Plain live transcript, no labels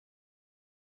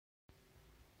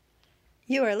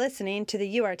You are listening to the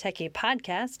You Are Techie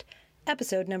podcast,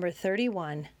 episode number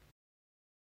 31.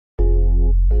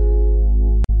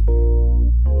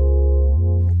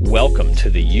 Welcome to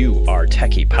the You Are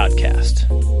Techie podcast,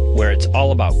 where it's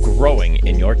all about growing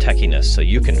in your techiness so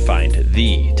you can find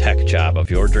the tech job of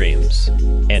your dreams.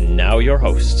 And now your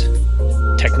host,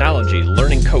 technology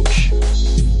learning coach,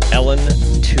 Ellen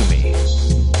Toomey.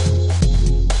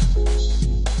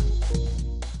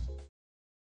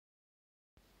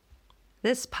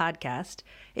 This podcast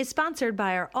is sponsored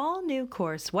by our all-new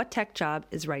course, What Tech Job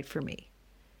is Right for Me.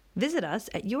 Visit us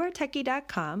at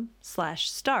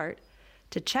youaretechie.com/start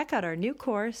to check out our new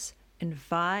course and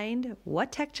find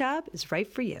what tech job is right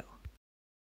for you.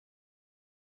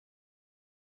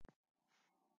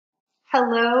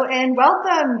 Hello and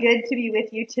welcome. Good to be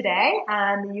with you today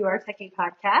on the You Are Techie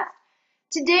podcast.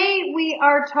 Today we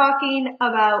are talking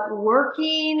about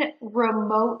working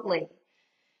remotely.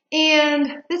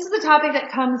 And this is a topic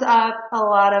that comes up a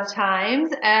lot of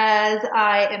times as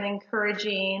I am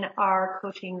encouraging our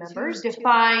coaching members to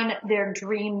define their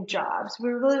dream jobs. We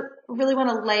really want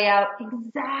to lay out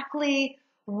exactly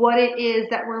what it is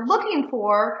that we're looking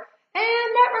for, and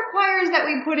that requires that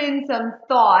we put in some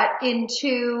thought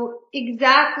into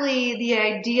exactly the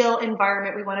ideal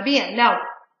environment we want to be in. Now,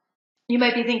 you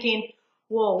might be thinking,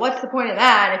 well, what's the point of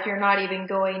that if you're not even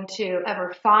going to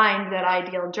ever find that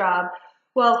ideal job?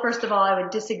 Well, first of all, I would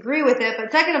disagree with it.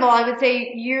 But second of all, I would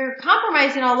say you're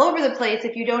compromising all over the place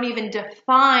if you don't even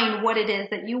define what it is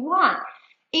that you want.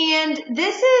 And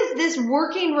this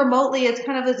working remotely is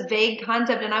kind of this vague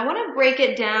concept. And I want to break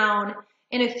it down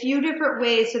in a few different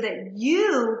ways so that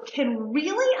you can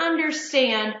really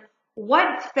understand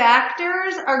what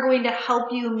factors are going to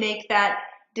help you make that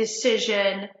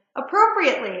decision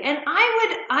appropriately. And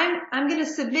I'm going to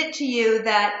submit to you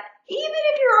that even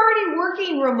if you're already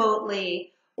working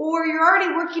remotely or you're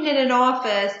already working in an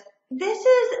office, this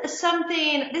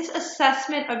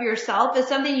assessment of yourself is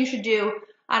something you should do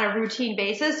on a routine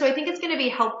basis. So I think it's going to be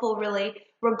helpful really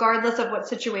regardless of what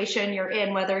situation you're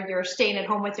in, whether you're staying at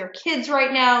home with your kids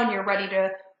right now and you're ready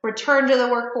to return to the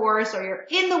workforce, or you're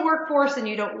in the workforce and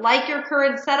you don't like your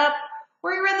current setup,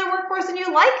 or you're in the workforce and you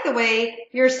like the way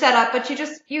you're set up, but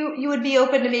you would be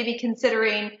open to maybe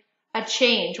considering a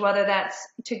change, whether that's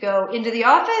to go into the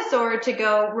office or to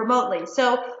go remotely.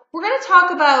 So we're going to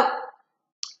talk about,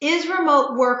 is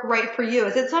remote work right for you?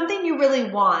 Is it something you really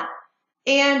want?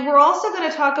 And we're also going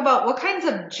to talk about what kinds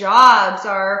of jobs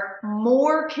are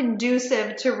more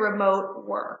conducive to remote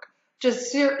work, which is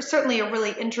certainly a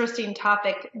really interesting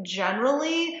topic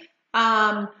generally.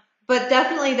 But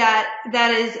definitely that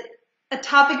is a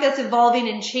topic that's evolving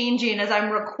and changing as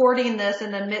I'm recording this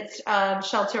in the midst of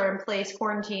shelter-in-place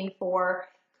quarantine for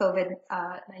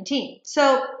COVID-19.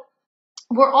 So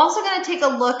we're also going to take a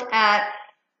look at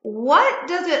what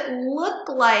does it look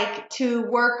like to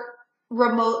work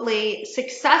remotely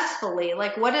successfully?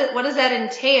 Like what does that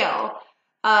entail?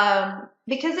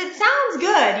 Because it sounds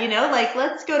good, like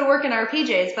let's go to work in our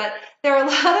PJs, but there are a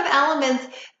lot of elements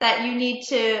that you need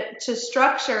to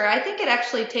structure. I think it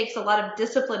actually takes a lot of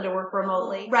discipline to work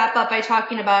remotely. Wrap up by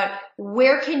talking about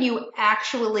where can you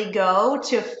actually go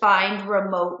to find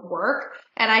remote work.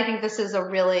 And I think this is a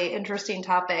really interesting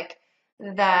topic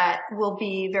that will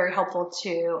be very helpful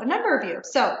to a number of you.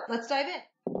 So let's dive in.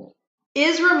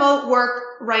 Is remote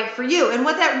work right for you? And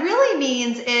what that really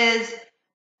means is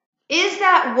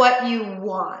that what you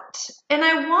want? And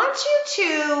I want you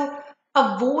to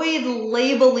avoid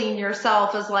labeling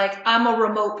yourself as like, I'm a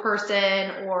remote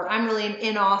person or I'm really an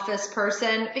in-office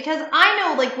person, because I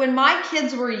know like when my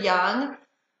kids were young,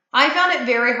 I found it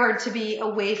very hard to be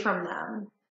away from them.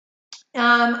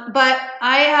 But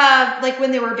I have, like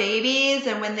when they were babies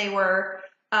and when they were,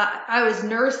 I was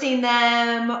nursing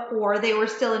them or they were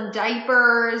still in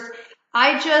diapers,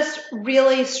 I just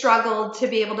really struggled to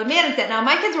be able to manage that. Now,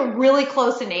 my kids were really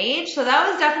close in age, so that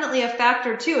was definitely a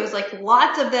factor too. Is like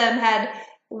lots of them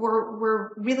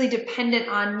were really dependent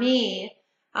on me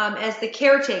as the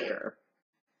caretaker.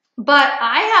 But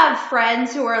I have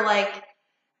friends who are like,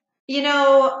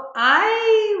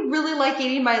 I really like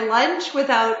eating my lunch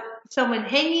without someone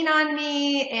hanging on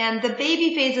me, and the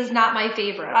baby phase is not my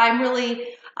favorite. I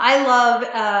love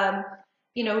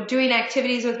doing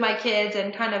activities with my kids,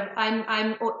 and kind of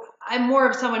I'm more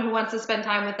of someone who wants to spend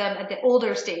time with them at the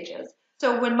older stages.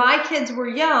 So when my kids were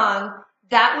young,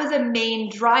 that was a main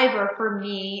driver for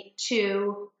me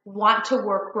to want to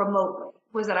work remotely,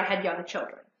 was that I had young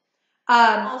children.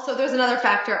 Also, there's another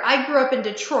factor. I grew up in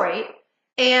Detroit,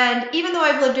 and even though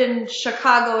I've lived in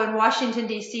Chicago and Washington,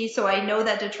 D.C., so I know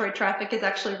that Detroit traffic is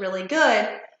actually really good,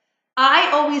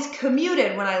 I always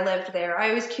commuted when I lived there. I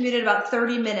always commuted about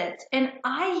 30 minutes and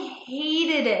I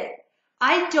hated it.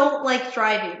 I don't like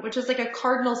driving, which is like a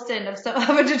cardinal sin of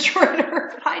a Detroiter.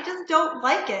 I just don't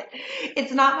like it.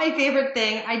 It's not my favorite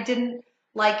thing. I didn't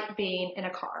like being in a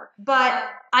car. But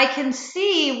I can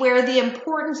see where the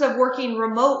importance of working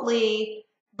remotely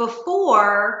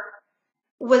before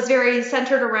was very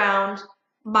centered around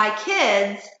my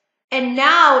kids. And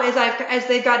now as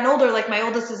they've gotten older, like my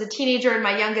oldest is a teenager and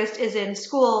my youngest is in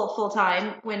school full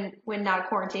time when not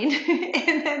quarantined.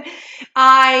 And then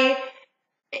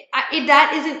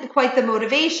that isn't quite the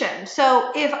motivation.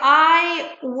 So if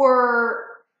I were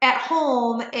at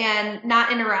home and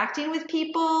not interacting with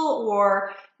people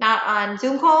or not on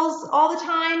Zoom calls all the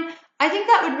time, I think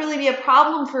that would really be a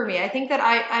problem for me. I think that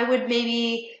I would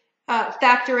maybe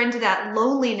factor into that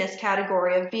loneliness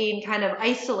category of being kind of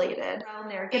isolated down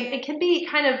there. It can be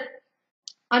kind of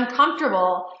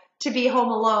uncomfortable to be home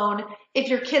alone if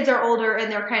your kids are older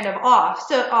and they're kind of off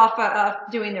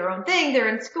doing their own thing. They're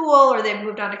in school or they've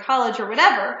moved on to college or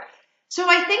whatever. So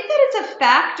I think that it's a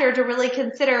factor to really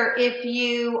consider if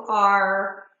you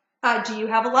are, do you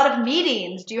have a lot of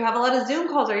meetings? Do you have a lot of Zoom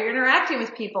calls? Are you interacting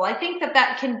with people? I think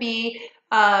that can be,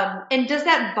 and does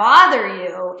that bother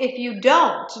you if you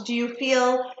don't? Do you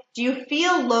feel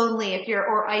lonely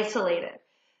or isolated?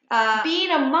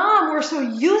 Being a mom, we're so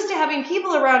used to having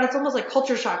people around, it's almost like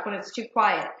culture shock when it's too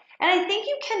quiet. And I think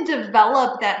you can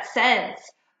develop that sense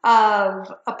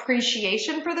of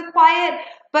appreciation for the quiet,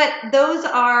 but those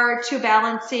are two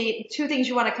things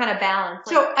you want to kind of balance.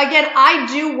 So again, I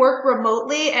do work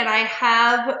remotely and I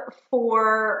have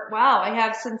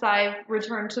since I've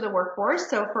returned to the workforce,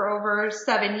 so for over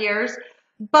 7 years,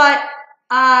 but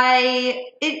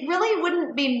it really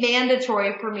wouldn't be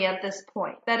mandatory for me at this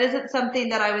point. That isn't something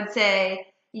that I would say,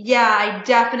 yeah, I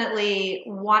definitely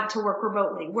want to work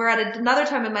remotely. Where at another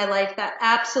time in my life, that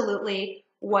absolutely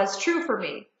was true for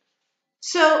me.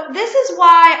 So this is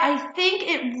why I think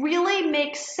it really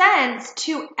makes sense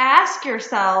to ask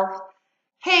yourself,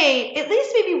 hey, at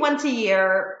least maybe once a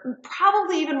year,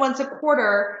 probably even once a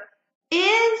quarter,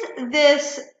 is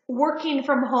this working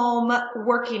from home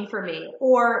working for me?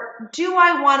 Or do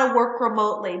I want to work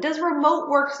remotely? Does remote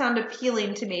work sound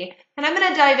appealing to me? And I'm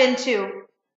going to dive into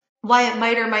why it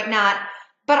might or might not.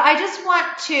 But I just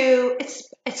want to,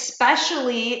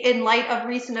 especially in light of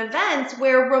recent events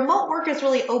where remote work is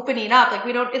really opening up. Like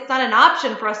it's not an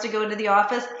option for us to go into the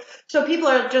office. So people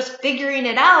are just figuring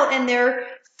it out, and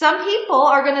some people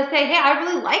are going to say, hey, I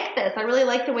really like this. I really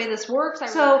like the way this works.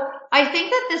 So I think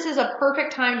that this is a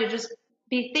perfect time to just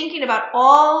be thinking about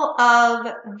all of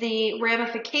the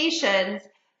ramifications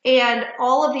and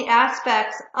all of the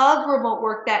aspects of remote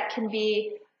work that can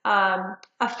be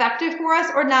effective for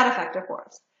us or not effective for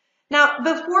us. Now,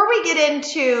 before we get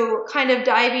into kind of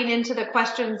diving into the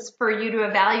questions for you to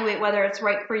evaluate whether it's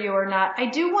right for you or not, I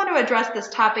do want to address this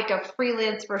topic of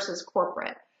freelance versus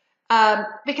corporate,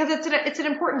 because it's an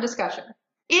important discussion.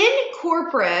 In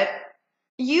corporate,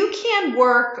 you can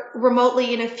work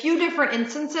remotely in a few different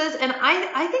instances, and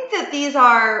I think that these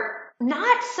are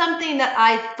not something that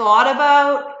I thought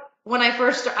about when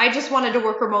I just wanted to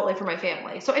work remotely for my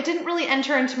family. So it didn't really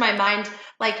enter into my mind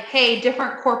like, hey,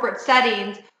 different corporate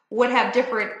settings would have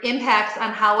different impacts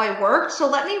on how I work. So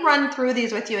let me run through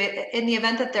these with you in the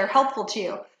event that they're helpful to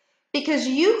you. Because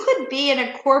you could be in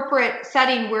a corporate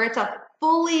setting where it's a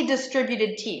fully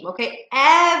distributed team, okay?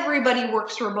 Everybody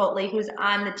works remotely who's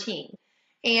on the team.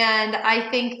 And I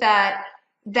think that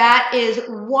is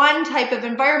one type of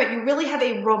environment. You really have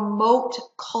a remote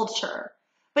culture.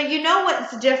 But you know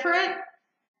what's different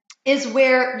is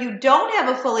where you don't have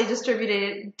a fully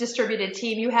distributed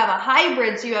team. You have a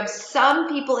hybrid, so you have some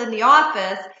people in the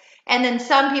office and then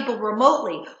some people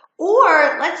remotely.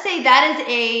 Or let's say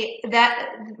that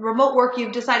remote work,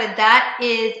 you've decided that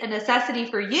is a necessity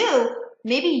for you.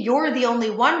 Maybe you're the only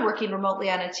one working remotely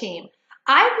on a team.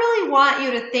 I really want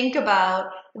you to think about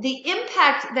the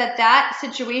impact that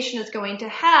situation is going to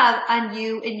have on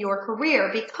you in your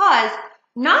career, because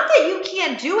not that you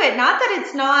can't do it, not that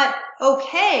it's not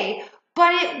okay,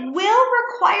 but it will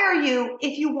require you,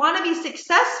 if you want to be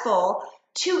successful,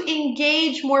 to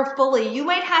engage more fully. You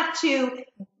might have to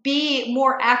be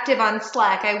more active on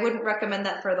Slack. I wouldn't recommend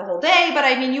that for the whole day, but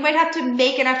I mean, you might have to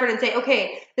make an effort and say,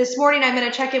 okay, this morning I'm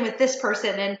going to check in with this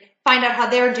person and find out how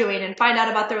they're doing and find out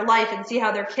about their life and see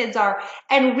how their kids are,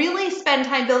 and really spend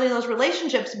time building those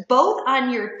relationships both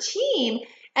on your team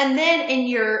and then in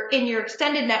your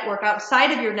extended network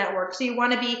outside of your network. So you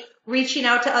want to be reaching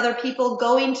out to other people,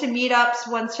 going to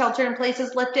meetups once shelter in place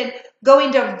is lifted,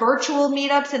 going to virtual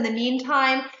meetups in the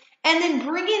meantime, and then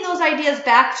bringing those ideas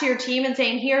back to your team and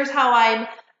saying, here's how I'm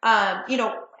constantly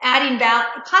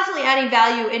adding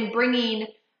value and bringing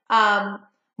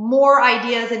more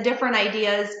ideas and different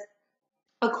ideas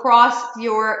across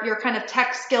your kind of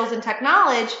tech skills and tech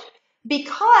knowledge,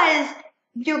 because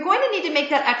you're going to need to make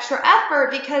that extra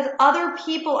effort because other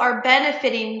people are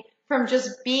benefiting from just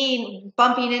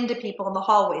bumping into people in the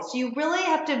hallway. So you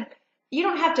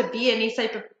don't have to be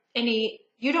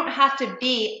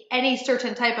any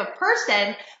certain type of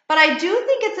person, but I do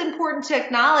think it's important to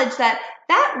acknowledge that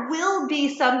will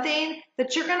be something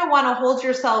that you're going to want to hold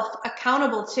yourself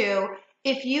accountable to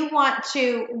if you want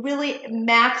to really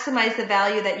maximize the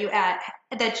value that you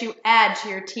add to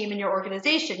your team and your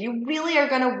organization. You really are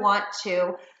going to want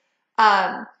to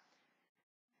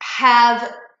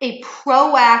have a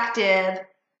proactive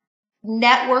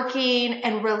networking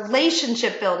and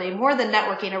relationship building, more than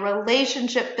networking, a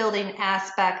relationship building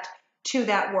aspect to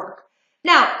that work.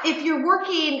 Now, if you're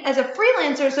working as a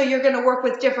freelancer, so you're going to work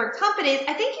with different companies,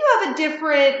 I think you have a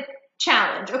different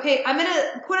challenge. Okay, I'm going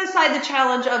to put aside the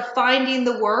challenge of finding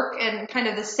the work and kind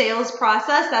of the sales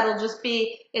process. That'll just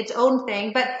be its own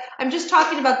thing. But I'm just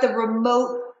talking about the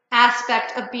remote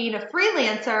aspect of being a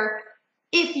freelancer.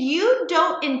 If you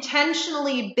don't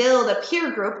intentionally build a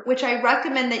peer group, which I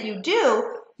recommend that you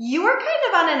do, you are kind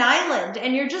of on an island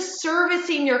and you're just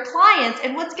servicing your clients.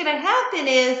 And what's going to happen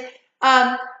is,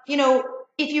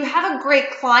 if you have a great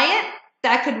client,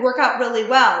 that could work out really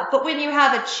well. But when you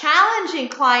have a challenging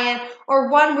client or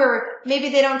one where maybe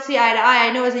they don't see eye to eye,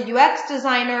 I know as a UX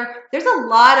designer, there's a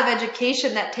lot of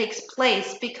education that takes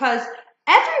place because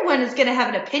everyone is going to have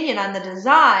an opinion on the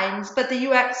designs, but the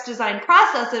UX design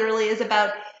process really is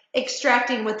about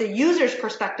extracting what the user's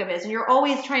perspective is. And you're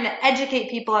always trying to educate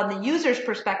people on the user's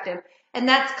perspective. And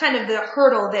that's kind of the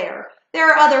hurdle there. There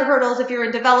are other hurdles if you're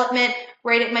in development,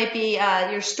 right? It might be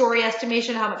your story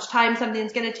estimation, how much time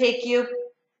something's going to take you.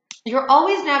 You're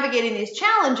always navigating these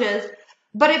challenges.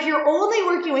 But if you're only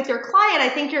working with your client, I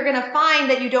think you're going to find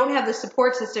that you don't have the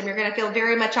support system. You're going to feel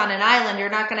very much on an island. You're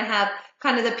not going to have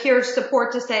kind of the peer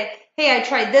support to say, hey, I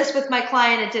tried this with my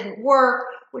client. It didn't work.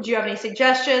 Would you have any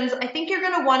suggestions? I think you're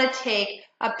going to want to take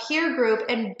a peer group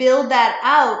and build that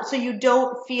out so you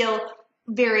don't feel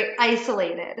very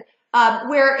isolated.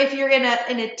 Where if you're in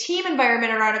a team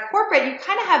environment or on a corporate, you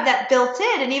kind of have that built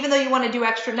in. And even though you want to do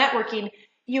extra networking,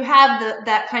 you have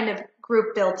that kind of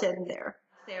group built in there.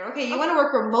 Okay, you want to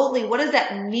work remotely. What does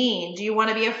that mean? Do you want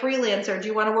to be a freelancer? Do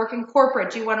you want to work in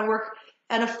corporate? Do you want to work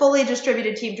in a fully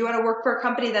distributed team? Do you want to work for a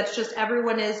company that's just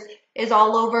everyone is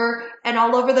all over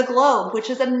the globe, which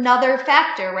is another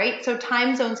factor, right? So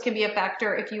time zones can be a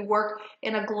factor if you work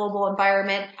in a global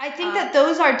environment. I think that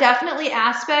those are definitely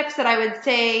aspects that I would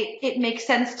say it makes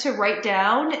sense to write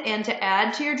down and to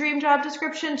add to your dream job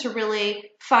description to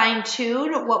really fine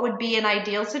tune what would be an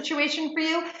ideal situation for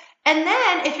you. And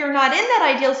then if you're not in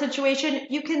that ideal situation,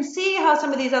 you can see how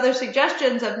some of these other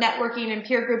suggestions of networking and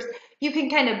peer groups, you can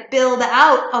kind of build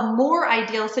out a more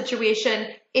ideal situation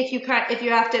if you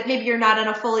have to, maybe you're not in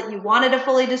you wanted a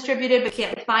fully distributed but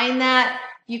can't find that,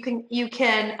 you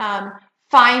can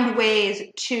find ways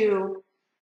to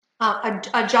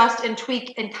adjust and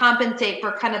tweak and compensate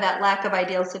for kind of that lack of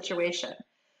ideal situation.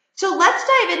 So let's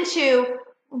dive into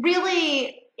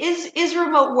really, is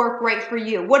remote work right for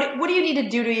you? What do you need to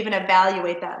do to even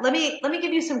evaluate that? Let me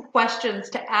give you some questions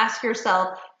to ask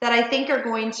yourself that I think are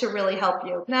going to really help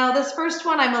you. Now, this first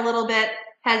one I'm a little bit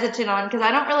hesitant on because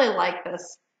I don't really like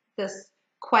this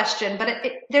question, but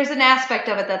there's an aspect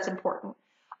of it that's important.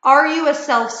 Are you a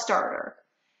self-starter?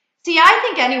 See, I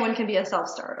think anyone can be a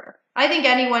self-starter. I think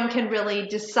anyone can really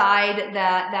decide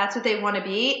that that's what they want to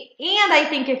be. And I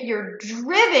think if you're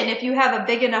driven, if you have a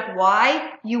big enough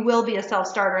why, you will be a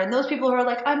self-starter. And those people who are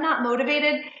like, I'm not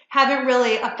motivated, haven't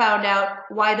really found out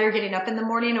why they're getting up in the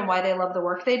morning and why they love the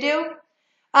work they do.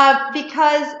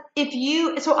 Because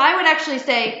so I would actually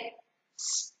say,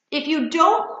 if you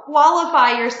don't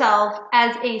qualify yourself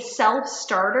as a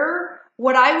self-starter,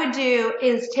 what I would do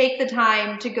is take the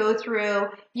time to go through,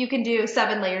 you can do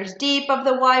 7 layers deep of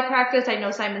the why practice. I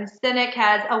know Simon Sinek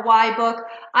has a why book.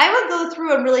 I would go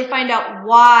through and really find out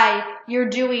why you're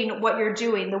doing what you're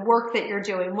doing, the work that you're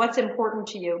doing, what's important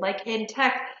to you. Like in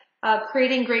tech,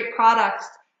 creating great products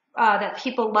that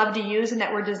people love to use and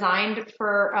that were designed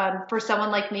for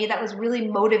someone like me. That was really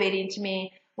motivating to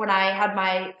me when I had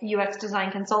my UX design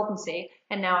consultancy.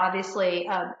 And now obviously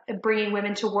bringing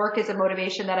women to work is a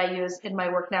motivation that I use in my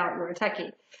work now at You're a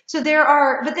Techie. So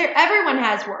everyone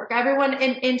has work. Everyone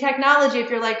in technology, if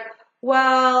you're like,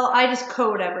 well, I just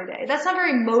code every day. That's not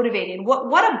very motivating.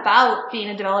 What about being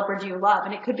a developer do you love?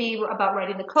 And it could be about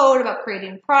writing the code, about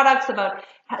creating products, about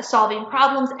solving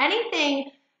problems,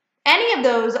 anything any of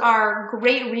those are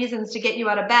great reasons to get you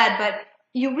out of bed. But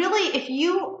you really, if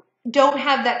you don't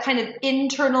have that kind of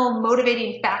internal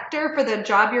motivating factor for the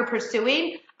job you're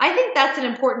pursuing, I think that's an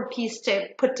important piece to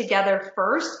put together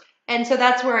first. And so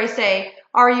that's where I say,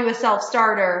 are you a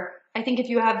self-starter? I think if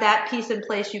you have that piece in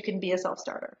place, you can be a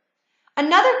self-starter.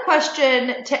 Another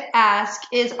question to ask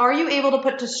is, are you able to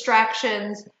put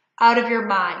distractions out of your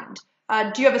mind?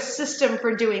 Do you have a system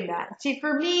for doing that? See,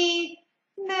 for me,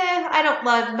 I don't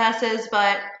love messes,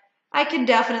 but I can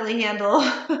definitely handle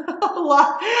a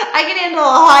lot. I can handle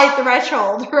a high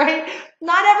threshold, right?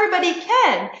 Not everybody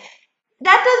can.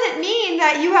 That doesn't mean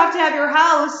that you have to have your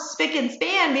house spick and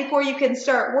span before you can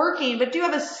start working, but do you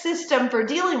have a system for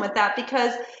dealing with that?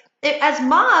 Because as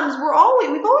moms,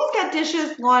 we've always got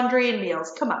dishes, laundry, and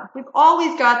meals. Come on. We've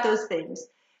always got those things.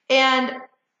 And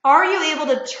are you able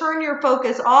to turn your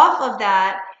focus off of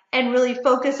that and really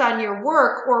focus on your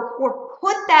work, or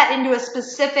put that into a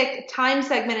specific time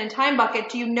segment and time bucket?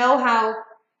 Do you know how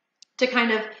to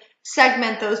kind of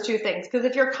segment those two things? Because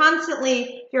if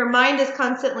your mind is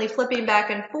constantly flipping back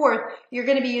and forth, you're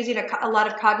going to be using a lot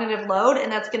of cognitive load,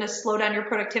 and that's going to slow down your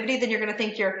productivity. Then you're going to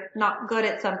think you're not good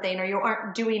at something, or you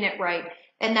aren't doing it right.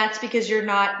 And that's because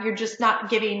you're just not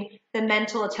giving the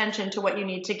mental attention to what you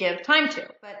need to give time to.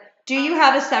 But do you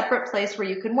have a separate place where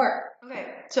you can work? Okay,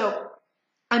 so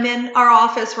I'm in our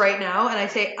office right now, and I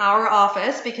say our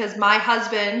office because my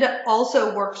husband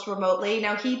also works remotely.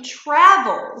 Now he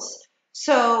travels,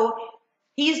 so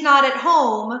he's not at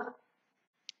home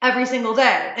every single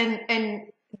day,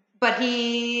 but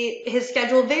his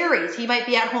schedule varies. He might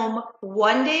be at home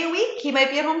 1 day a week. He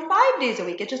might be at home 5 days a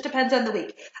week. It just depends on the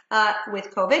week.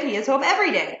 With COVID, he is home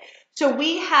every day. So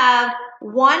we have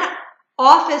one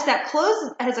office that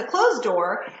has a closed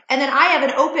door, and then I have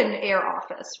an open air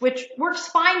office, which works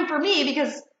fine for me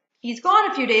because he's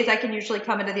gone a few days. I can usually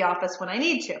come into the office when I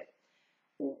need to.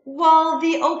 Well,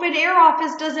 the open air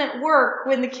office doesn't work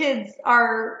when the kids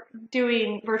are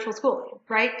doing virtual schooling,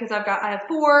 right? Because I have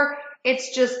 4.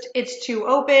 It's too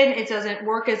open. It doesn't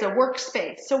work as a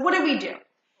workspace. So what do we do?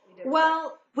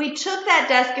 Well, we took that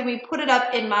desk and we put it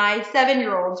up in my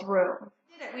 7-year-old's room.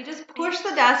 We just pushed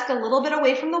the desk a little bit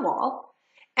away from the wall,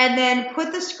 and then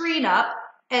put the screen up,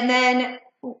 and then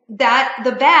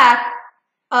the back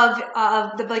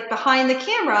of behind the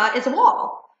camera is a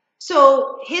wall.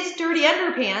 So his dirty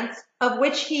underpants, of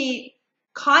which he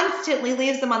constantly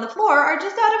leaves them on the floor, are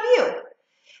just out of view.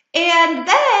 And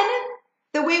then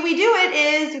the way we do it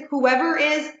is whoever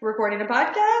is recording a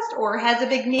podcast or has a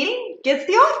big meeting gets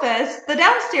the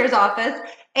downstairs office,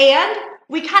 and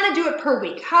we kind of do it per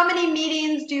week. How many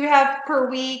meetings do you have per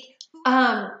week?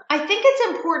 I think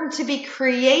it's important to be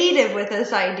creative with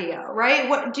this idea,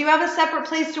 right? Do you have a separate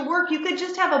place to work? You could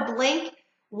just have a blank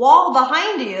wall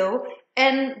behind you,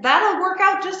 and that'll work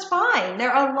out just fine.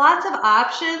 There are lots of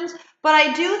options, but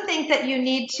I do think that you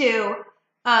need to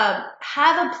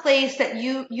have a place that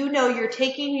you know you're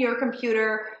taking your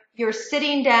computer, you're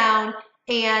sitting down,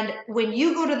 and when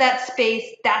you go to that space,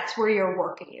 that's where you're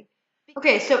working.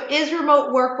 Okay, so is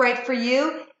remote work right for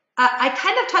you? I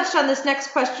kind of touched on this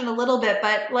next question a little bit,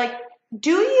 but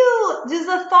does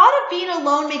the thought of being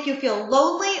alone make you feel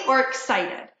lonely or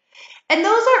excited? And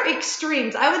those are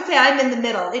extremes. I would say I'm in the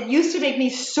middle. It used to make me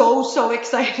so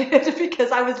excited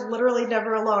because I was literally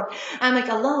never alone. I'm like,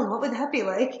 alone, what would that be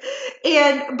like?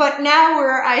 But now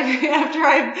after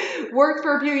I've worked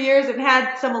for a few years and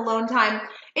had some alone time,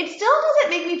 it still doesn't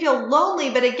make me feel lonely.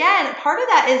 But again, part of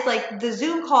that is like the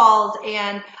Zoom calls,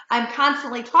 and I'm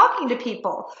constantly talking to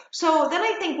people. So then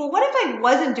I think, well, what if I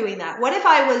wasn't doing that? What if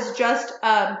I was just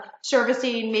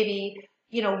servicing maybe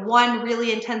one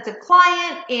really intensive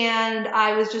client, and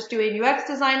I was just doing UX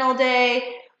design all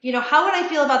day? How would I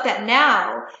feel about that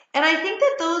now? And I think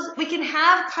that we can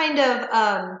have kind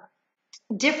of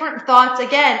different thoughts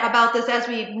again about this as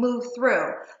we move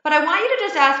through. But I want you to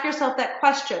just ask yourself that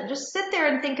question. Just sit there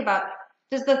and think about,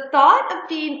 does the thought of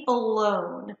being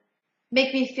alone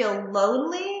make me feel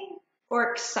lonely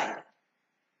or excited?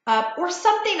 Or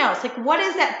something else? Like, what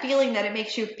is that feeling that it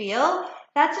makes you feel?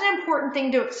 That's an important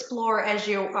thing to explore as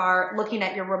you are looking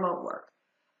at your remote work.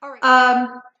 All right.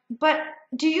 But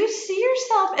do you see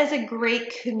yourself as a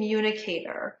great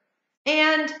communicator?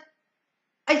 And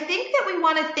I think that we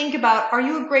want to think about, are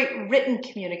you a great written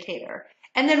communicator?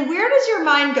 And then where does your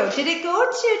mind go? Did it go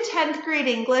to 10th grade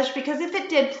English? Because if it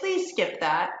did, please skip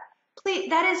that. Please,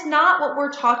 that is not what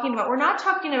we're talking about. We're not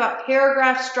talking about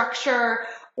paragraph structure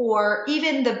or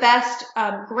even the best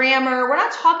grammar. We're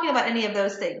not talking about any of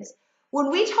those things. When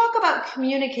we talk about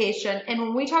communication and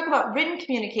when we talk about written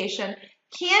communication,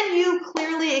 can you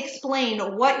clearly explain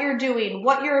what you're doing,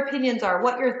 what your opinions are,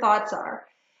 what your thoughts are?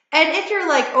 And if you're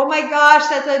like, oh my gosh,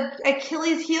 that's an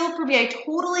Achilles heel for me, I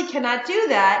totally cannot do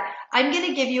that, I'm going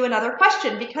to give you another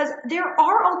question, because there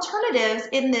are alternatives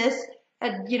in this,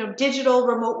 digital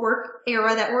remote work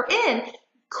era that we're in.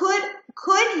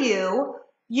 Could you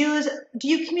do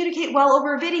you communicate well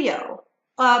over video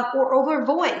or over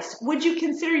voice? Would you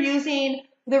consider using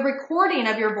the recording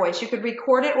of your voice? You could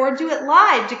record it or do it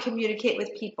live to communicate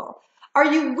with people. Are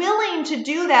you willing to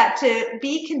do that to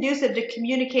be conducive to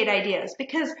communicate ideas?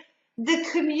 Because the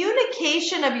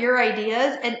communication of your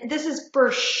ideas, and this is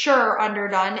for sure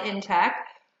underdone in tech,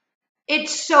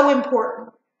 it's so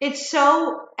important. It's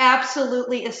so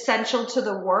absolutely essential to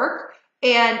the work,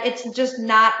 and it's just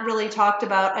not really talked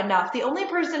about enough. The only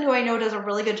person who I know does a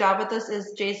really good job with this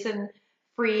is Jason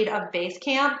Fried of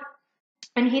Basecamp,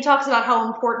 and he talks about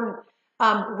how important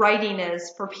writing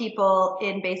is for people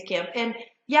in Basecamp. And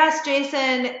yes,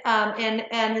 Jason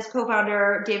and his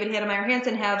co-founder David Hannemeyer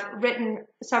Hansen have written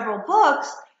several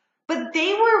books, but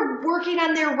they were working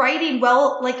on their writing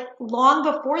long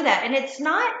before that. And it's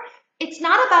not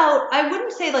about, I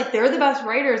wouldn't say like they're the best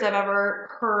writers I've ever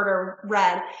heard or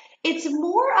read. It's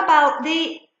more about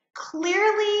they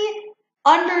clearly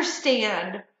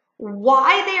understand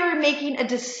why they are making a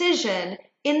decision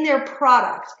in their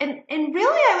product. And really,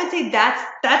 I would say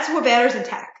that's what matters in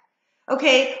tech.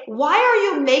 Okay, why are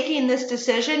you making this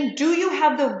decision? Do you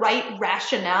have the right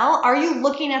rationale? Are you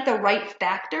looking at the right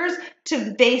factors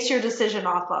to base your decision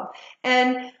off of?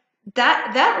 And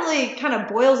that really kind of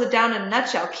boils it down in a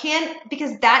nutshell.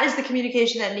 Because that is the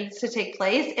communication that needs to take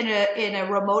place in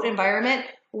a remote environment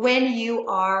when you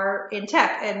are in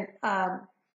tech. And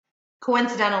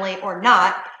coincidentally or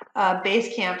not,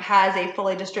 Basecamp has a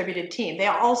fully distributed team. They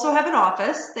also have an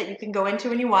office that you can go into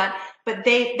when you want, but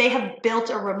they have built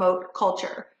a remote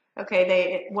culture.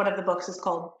 Okay, one of the books is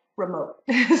called Remote,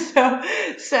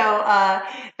 so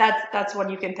that's one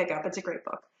you can pick up. It's a great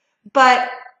book. But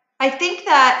I think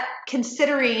that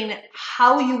considering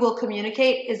how you will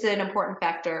communicate is an important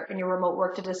factor in your remote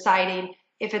work to deciding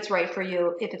if it's right for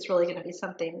you, if it's really going to be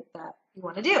something that you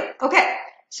want to do. Okay.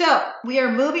 So we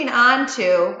are moving on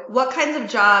to what kinds of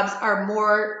jobs are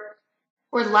more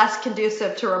or less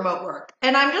conducive to remote work.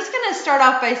 And I'm just going to start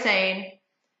off by saying,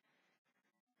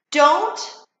 don't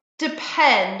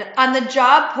depend on the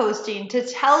job posting to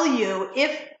tell you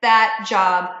if that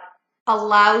job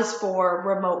allows for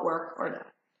remote work or not.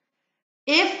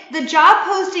 If the job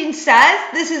posting says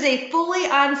this is a fully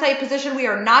on-site position, we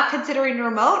are not considering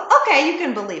remote, okay, you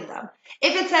can believe them.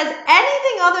 If it says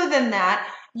anything other than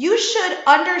that, you should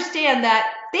understand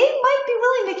that they might be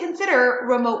willing to consider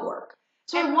remote work.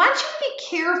 So I want you to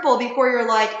be careful before you're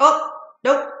like, oh,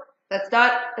 nope, that's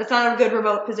not a good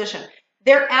remote position.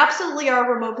 There absolutely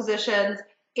are remote positions,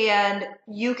 and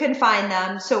you can find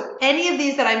them. So any of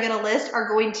these that I'm going to list are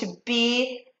going to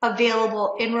be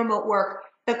available in remote work.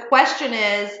 The question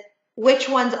is, which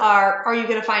ones are you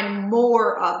going to find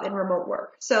more of in remote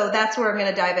work? So that's where I'm going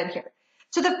to dive in here.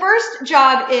 So the first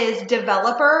job is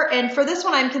developer, and for this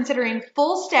one I'm considering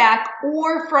full stack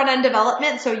or front-end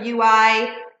development, so UI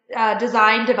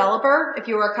design developer, if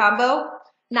you were a combo,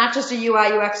 not just a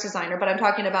UI UX designer, but I'm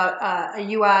talking about a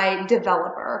UI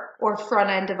developer or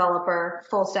front-end developer,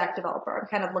 full stack developer. I'm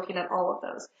kind of looking at all of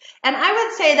those. And I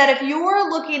would say that if you're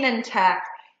looking in tech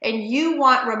and you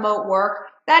want remote work,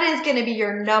 that is going to be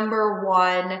your number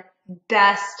one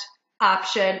best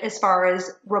option as far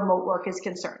as remote work is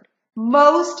concerned.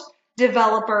 Most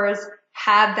developers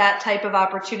have that type of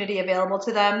opportunity available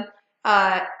to them,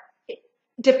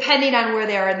 depending on where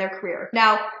they are in their career.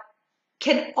 Now,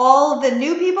 can all of the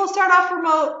new people start off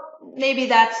remote? Maybe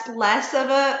that's less of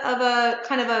a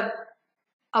kind of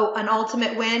an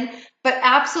ultimate win, but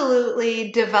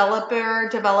absolutely developer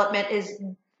development is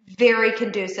very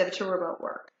conducive to remote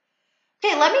work.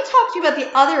 Okay, let me talk to you about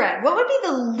the other end. What would be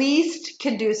the least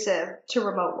conducive to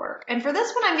remote work? And for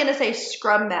this one, I'm going to say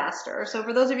Scrum Master. So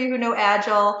for those of you who know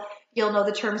Agile, you'll know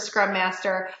the term Scrum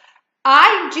Master.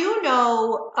 I do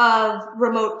know of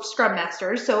remote Scrum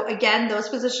Masters. So again, those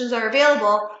positions are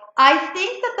available. I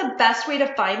think that the best way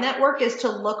to find that work is to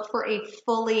look for a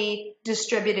fully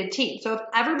distributed team. So if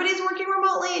everybody's working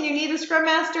remotely and you need a Scrum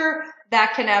Master,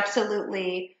 that can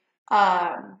absolutely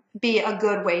be a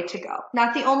good way to go.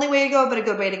 Not the only way to go, but a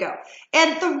good way to go.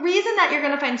 And the reason that you're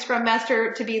going to find Scrum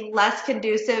Master to be less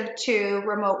conducive to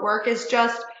remote work is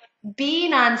just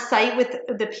being on site with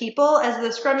the people. As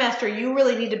the Scrum Master, you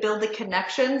really need to build the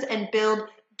connections and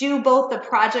do both the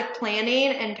project planning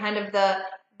and kind of the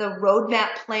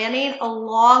roadmap planning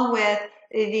along with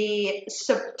the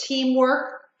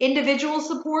teamwork individual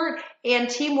support and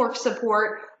teamwork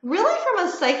support, really from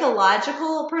a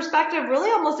psychological perspective,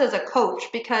 really almost as a coach,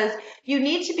 because you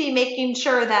need to be making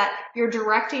sure that you're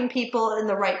directing people in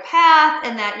the right path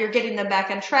and that you're getting them back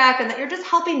on track and that you're just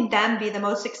helping them be the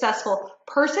most successful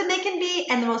person they can be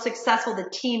and the most successful the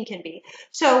team can be.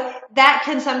 So that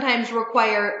can sometimes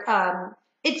require,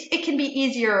 it can be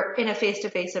easier in a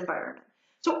face-to-face environment.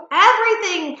 So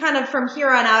everything kind of from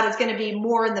here on out is going to be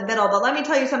more in the middle, but let me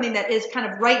tell you something that is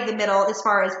kind of right in the middle as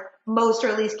far as most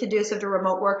or least conducive to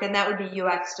remote work, and that would be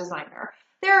UX designer.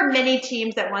 There are many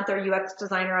teams that want their UX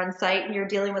designer on site, and you're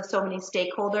dealing with so many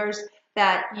stakeholders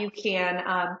that you can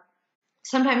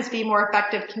sometimes be more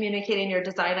effective communicating your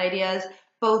design ideas,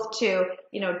 both to,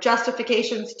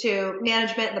 justifications to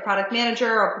management and the product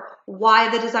manager of why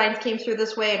the designs came through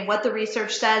this way and what the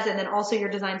research says, and then also your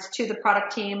designs to the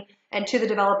product team and to the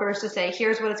developers to say,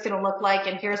 here's what it's going to look like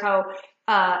and here's how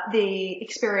the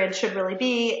experience should really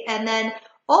be. And then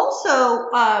also,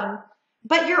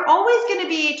 but you're always going to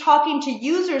be talking to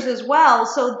users as well.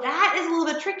 So that is a little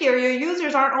bit trickier. Your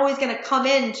users aren't always going to come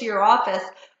into your office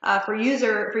for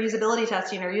usability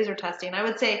testing or user testing. I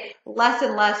would say less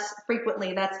and less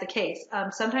frequently that's the case.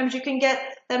 Sometimes you can get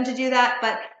them to do that,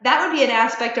 but that would be an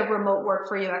aspect of remote work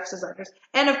for UX designers.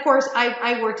 And of course,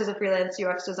 I worked as a freelance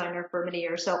UX designer for many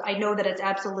years, so I know that it's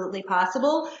absolutely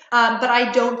possible, but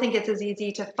I don't think it's as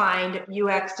easy to find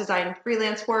UX design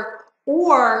freelance work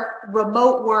or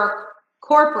remote work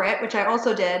corporate, which I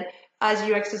also did as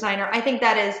a UX designer. I think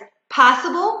that is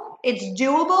possible. It's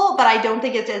doable, but I don't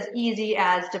think it's as easy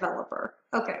as developer.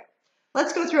 Okay,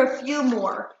 let's go through a few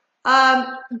more.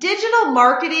 Digital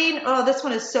marketing. Oh, this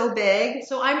one is so big.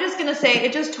 So I'm just going to say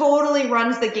it just totally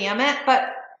runs the gamut, but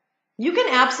you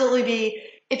can absolutely be,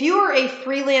 if you are a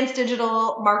freelance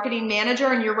digital marketing manager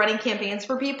and you're running campaigns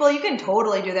for people, you can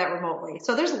totally do that remotely.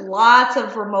 So there's lots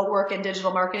of remote work in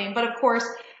digital marketing, but of course,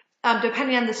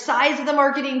 depending on the size of the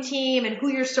marketing team and who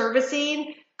you're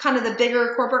servicing, kind of the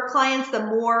bigger corporate clients, the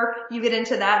more you get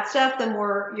into that stuff, the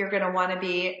more you're going to want to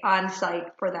be on site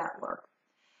for that work.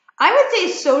 I would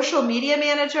say social media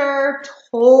manager,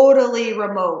 totally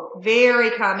remote,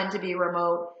 very common to be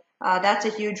remote. That's a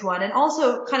huge one. And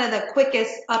also kind of the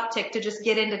quickest uptick to just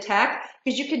get into tech,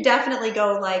 because you could definitely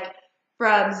go like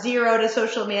from zero to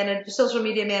social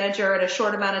media manager in a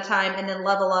short amount of time and then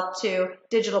level up to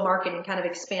digital marketing, kind of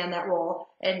expand that role.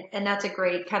 And that's a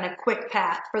great kind of quick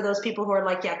path for those people who are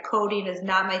like, yeah, coding is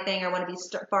not my thing. I want to be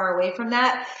far away from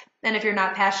that. And if you're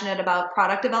not passionate about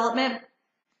product development,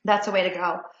 that's a way to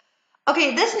go.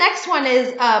 Okay, this next one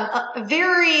is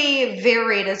very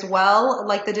varied as well,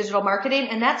 like the digital marketing,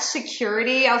 and that's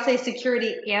security. I'll say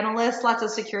security analyst, lots of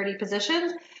security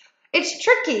positions. It's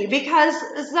tricky because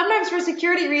sometimes for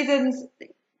security reasons,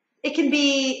 it can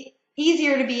be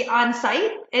easier to be on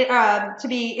site, to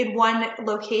be in one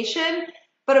location.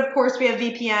 But of course, we have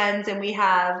VPNs and we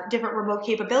have different remote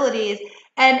capabilities.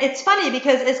 And it's funny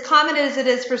because as common as it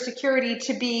is for security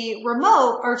to be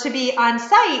remote or to be on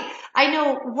site, I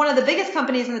know one of the biggest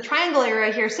companies in the Triangle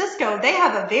area here, Cisco, they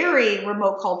have a very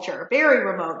remote culture, very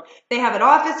remote. They have an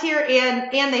office here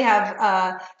and they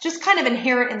have just kind of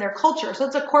inherent in their culture. So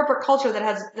it's a corporate culture that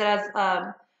has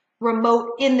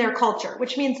remote in their culture,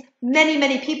 which means many,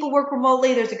 many people work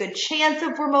remotely. There's a good chance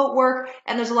of remote work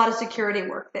and there's a lot of security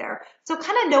work there. So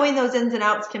kind of knowing those ins and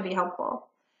outs can be helpful.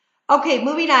 Okay,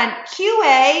 moving on.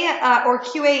 QA or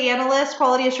QA analyst,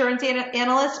 quality assurance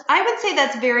analyst, I would say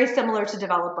that's very similar to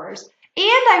developers. And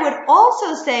I would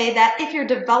also say that if your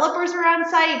developers are on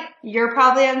site, you're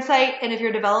probably on site. And if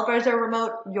your developers are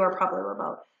remote, you're probably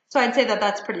remote. So I'd say that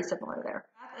that's pretty similar there.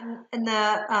 And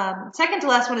the second to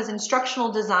last one is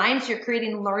instructional design. So you're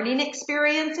creating learning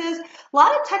experiences. A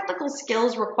lot of technical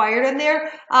skills required in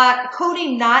there.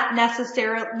 Coding not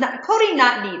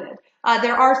needed.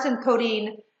 There are some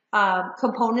coding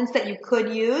components that you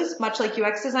could use, much like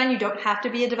UX design. You don't have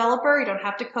to be a developer. You don't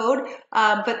have to code.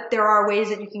 But there are ways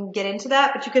that you can get into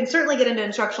that. But you can certainly get into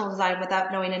instructional design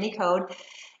without knowing any code.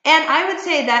 And I would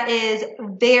say that is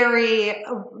very,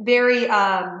 very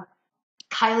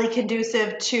highly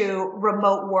conducive to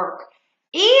remote work.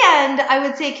 And I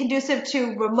would say conducive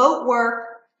to remote work,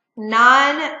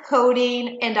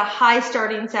 non-coding, and a high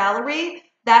starting salary.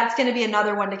 That's going to be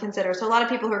another one to consider. So a lot of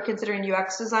people who are considering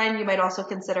UX design, you might also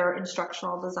consider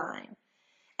instructional design.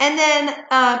 And then,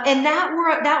 and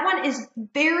that one is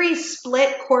very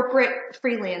split corporate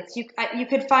freelance. You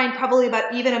could find probably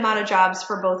about even amount of jobs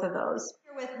for both of those.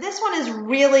 This one is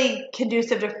really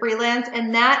conducive to freelance,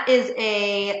 and that is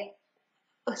a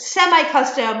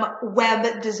semi-custom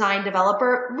web design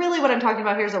developer. Really what I'm talking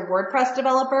about here is a WordPress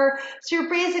developer. So you're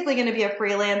basically going to be a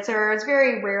freelancer. It's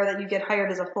very rare that you get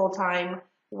hired as a full-time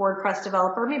WordPress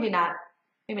developer. Maybe not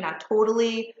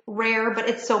totally rare, but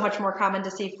it's so much more common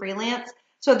to see freelance.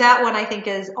 So that one I think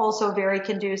is also very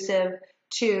conducive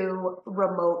to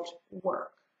remote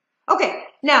work. Okay,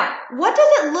 now what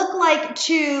does it look like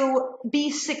to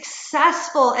be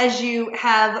successful as you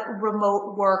have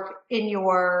remote work in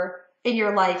your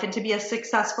life and to be a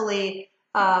successfully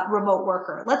remote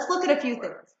worker? Let's look at a few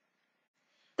things.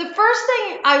 The first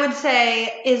thing I would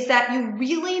say is that you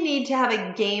really need to have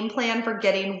a game plan for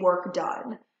getting work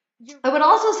done. I would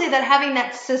also say that having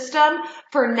that system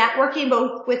for networking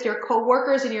both with your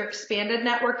coworkers and your expanded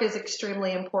network is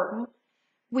extremely important.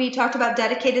 We talked about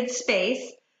dedicated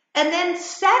space, and then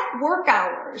set work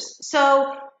hours.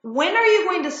 So when are you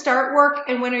going to start work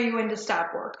and when are you going to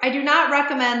stop work? I do not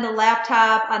recommend the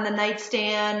laptop on the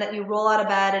nightstand that you roll out of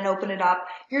bed and open it up.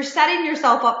 You're setting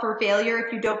yourself up for failure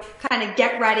if you don't kind of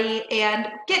get ready and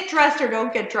get dressed or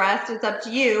don't get dressed. It's up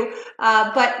to you.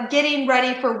 But getting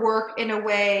ready for work in a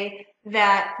way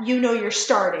that you're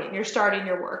starting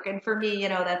your work. And for me,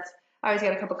 I always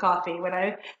get a cup of coffee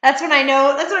that's when I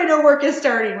know work is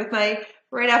starting with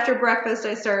right after breakfast.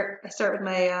 I start with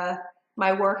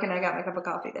my work and I got my cup of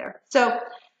coffee there. So,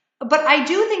 but I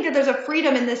do think that there's a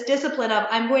freedom in this discipline of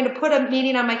I'm going to put a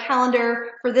meeting on my calendar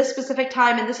for this specific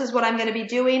time and this is what I'm going to be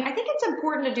doing. I think it's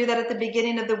important to do that at the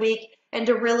beginning of the week and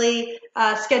to really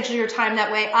schedule your time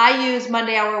that way. I use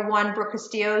Monday Hour One, Brooke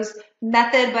Castillo's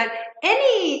method, but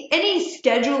any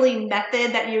scheduling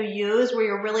method that you use where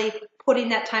you're really putting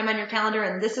that time on your calendar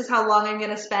and this is how long I'm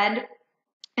going to spend,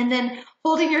 and then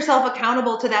holding yourself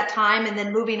accountable to that time and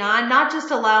then moving on, not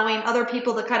just allowing other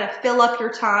people to kind of fill up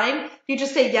your time. If you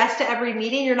just say yes to every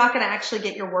meeting, you're not going to actually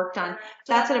get your work done.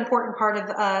 So that's an important part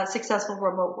of successful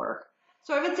remote work.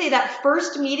 So I would say that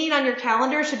first meeting on your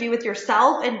calendar should be with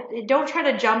yourself, and don't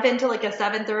try to jump into like a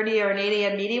 7:30 or an 8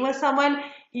 a.m. meeting with someone.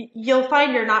 You'll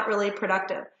find you're not really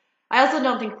productive. I also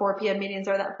don't think 4 p.m. meetings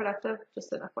are that productive,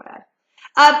 just an FYI.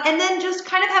 And then just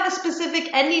kind of have a specific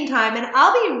ending time. And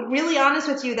I'll be really honest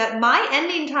with you that my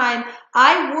ending time,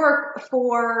 I work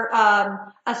for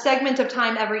a segment of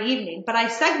time every evening, but I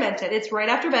segment it. It's right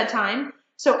after bedtime.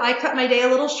 So I cut my day a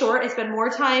little short. I spend more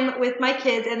time with my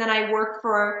kids, and then I work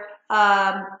for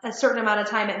a certain amount of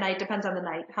time at night. Depends on the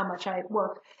night, how much I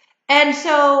work. And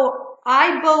so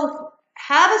I both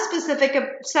have a specific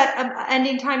set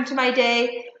ending time to my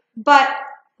day, but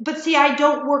see, I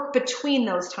don't work between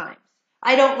those times.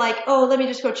 I don't let me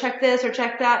just go check this or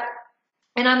check that.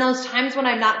 And on those times when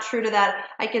I'm not true to that,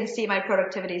 I can see my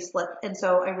productivity slip. And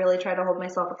so I really try to hold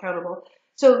myself accountable.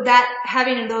 So that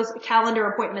having those calendar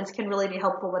appointments can really be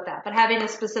helpful with that, but having a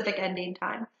specific ending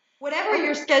time. Whatever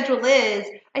your schedule is,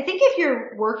 I think if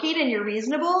you're working and you're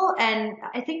reasonable, and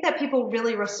I think that people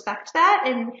really respect that,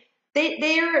 and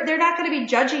they're not going to be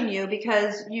judging you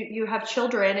because you have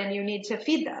children and you need to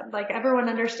feed them. Like, everyone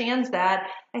understands that.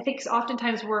 I think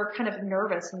oftentimes we're kind of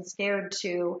nervous and scared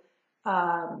to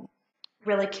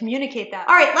really communicate that.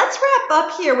 All right, let's wrap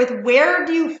up here with where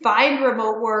do you find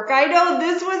remote work? I know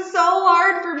this was so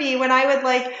hard for me when I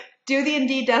would do the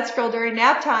Indeed desk scroll during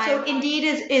nap time. So Indeed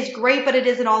is great, but it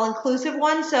is an all-inclusive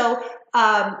one. So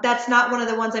that's not one of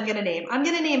the ones I'm going to name. I'm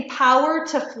going to name Power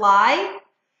to Fly.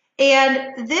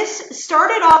 And this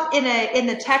started off in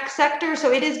the tech sector,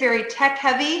 so it is very tech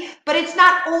heavy, but it's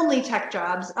not only tech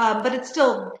jobs, but it's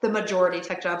still the majority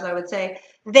tech jobs, I would say.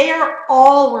 They are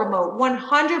all remote,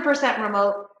 100%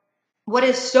 remote. What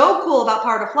is so cool about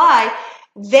Power to Fly,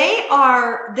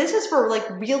 this is for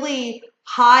really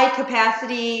high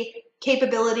capacity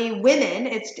capability women.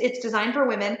 It's designed for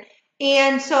women.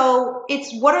 And so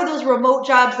what are those remote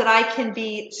jobs that I can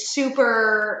be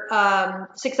super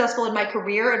successful in my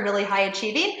career and really high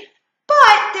achieving?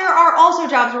 But there are also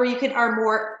jobs where are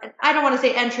more, I don't want to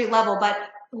say entry level, but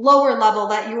lower level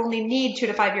that you only need 2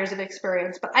 to 5 years of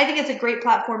experience. But I think it's a great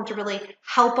platform to really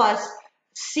help us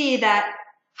see that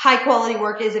high quality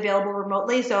work is available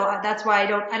remotely. So that's why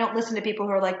I don't listen to people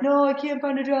who are like, no, I can't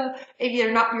find a job. If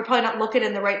you're probably not looking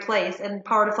in the right place, and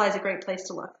Power to Fly is a great place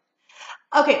to look.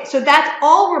 Okay, so that's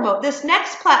all remote. This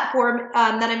next platform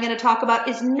that I'm going to talk about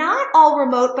is not all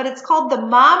remote, but it's called The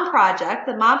Mom Project,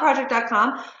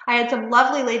 themomproject.com. I had some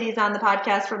lovely ladies on the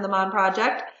podcast from The Mom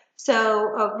Project,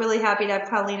 so really happy to have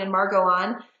Colleen and Margot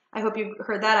on. I hope you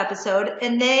heard that episode.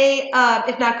 And they,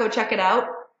 if not, go check it out.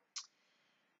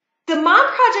 The Mom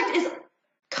Project is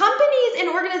companies and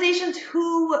organizations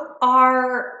who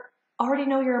already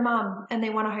know you're a mom and they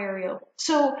want to hire you.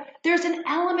 So there's an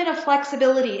element of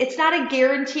flexibility. It's not a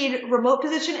guaranteed remote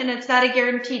position and it's not a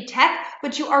guaranteed tech,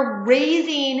 but you are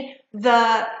raising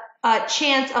the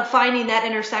chance of finding that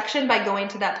intersection by going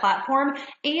to that platform.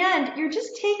 And you're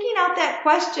just taking out that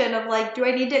question of like, do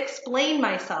I need to explain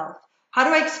myself? How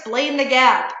do I explain the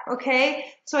gap? Okay.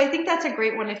 So I think that's a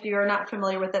great one. If you are not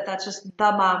familiar with it, that's just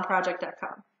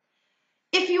themomproject.com.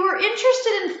 If you are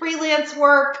interested in freelance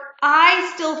work, I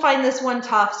still find this one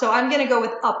tough. So I'm going to go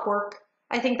with Upwork.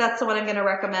 I think that's the one I'm going to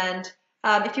recommend.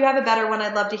 If you have a better one,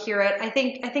 I'd love to hear it. I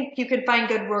think you can find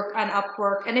good work on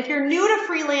Upwork. And if you're new to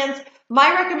freelance,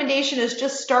 my recommendation is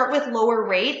just start with lower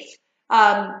rates.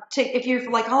 If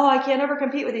you're like, oh, I can't ever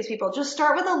compete with these people, just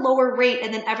start with a lower rate,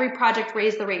 and then every project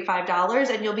raise the rate $5,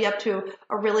 and you'll be up to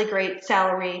a really great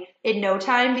salary in no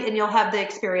time, and you'll have the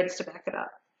experience to back it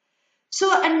up. So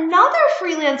another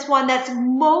freelance one that's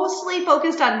mostly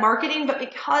focused on marketing, but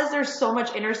because there's so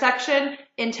much intersection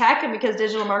in tech and because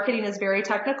digital marketing is very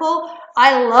technical,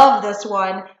 I love this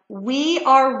one. We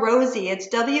Are Rosie. It's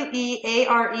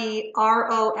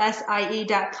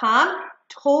WeAreRosie.com.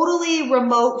 Totally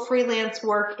remote freelance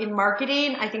work in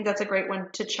marketing. I think that's a great one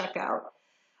to check out.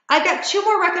 I've got two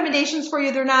more recommendations for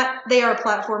you. They are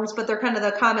platforms, but they're kind of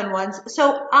the common ones.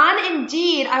 So on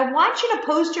Indeed, I want you to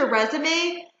post your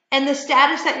resume and the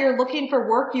status that you're looking for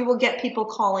work. You will get people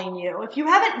calling you. If you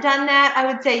haven't done that, I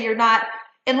would say you're not,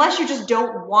 unless you just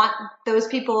don't want those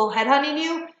people headhunting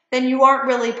you, then you aren't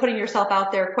really putting yourself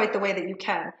out there quite the way that you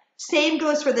can. Same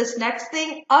goes for this next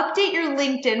thing. Update your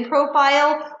LinkedIn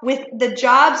profile with the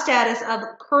job status of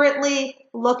currently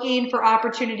looking for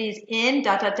opportunities in ...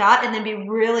 and then be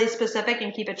really specific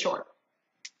and keep it short.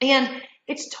 And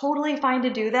it's totally fine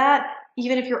to do that,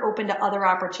 even if you're open to other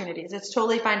opportunities. It's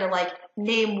totally fine to like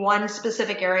name one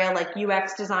specific area like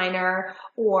UX designer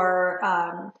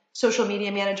or social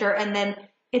media manager. And then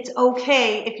it's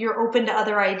okay if you're open to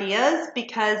other ideas,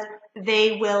 because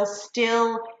they will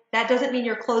still, that doesn't mean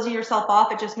you're closing yourself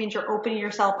off. It just means you're opening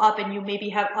yourself up, and you maybe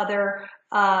have other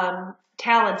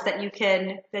talents that you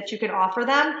can offer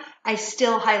them. I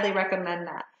still highly recommend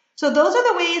that. So those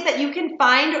are the ways that you can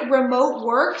find remote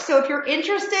work. So if you're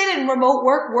interested in remote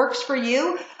work works for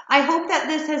you, I hope that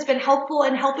this has been helpful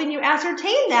in helping you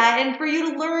ascertain that, and for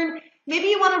you to learn. Maybe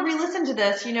you want to re-listen to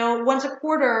this, once a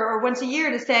quarter or once a year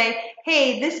to say,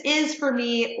 hey, this is for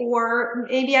me, or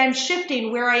maybe I'm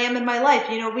shifting where I am in my life.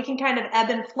 We can kind of ebb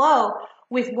and flow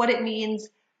with what it means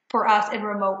for us in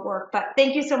remote work. But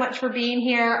thank you so much for being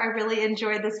here. I really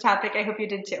enjoyed this topic. I hope you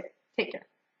did too. Take care.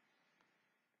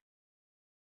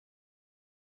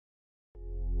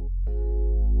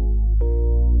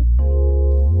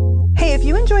 Hey, if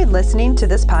you enjoyed listening to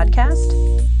this podcast,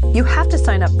 you have to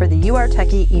sign up for the You Are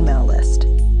Techie email list.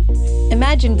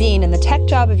 Imagine being in the tech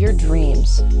job of your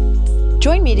dreams.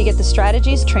 Join me to get the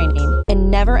strategies, training, and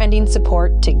never-ending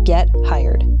support to get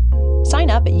hired. Sign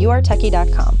up at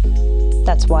youaretechy.com.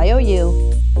 That's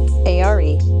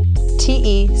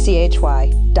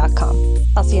youaretechy.com.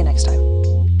 I'll see you next time.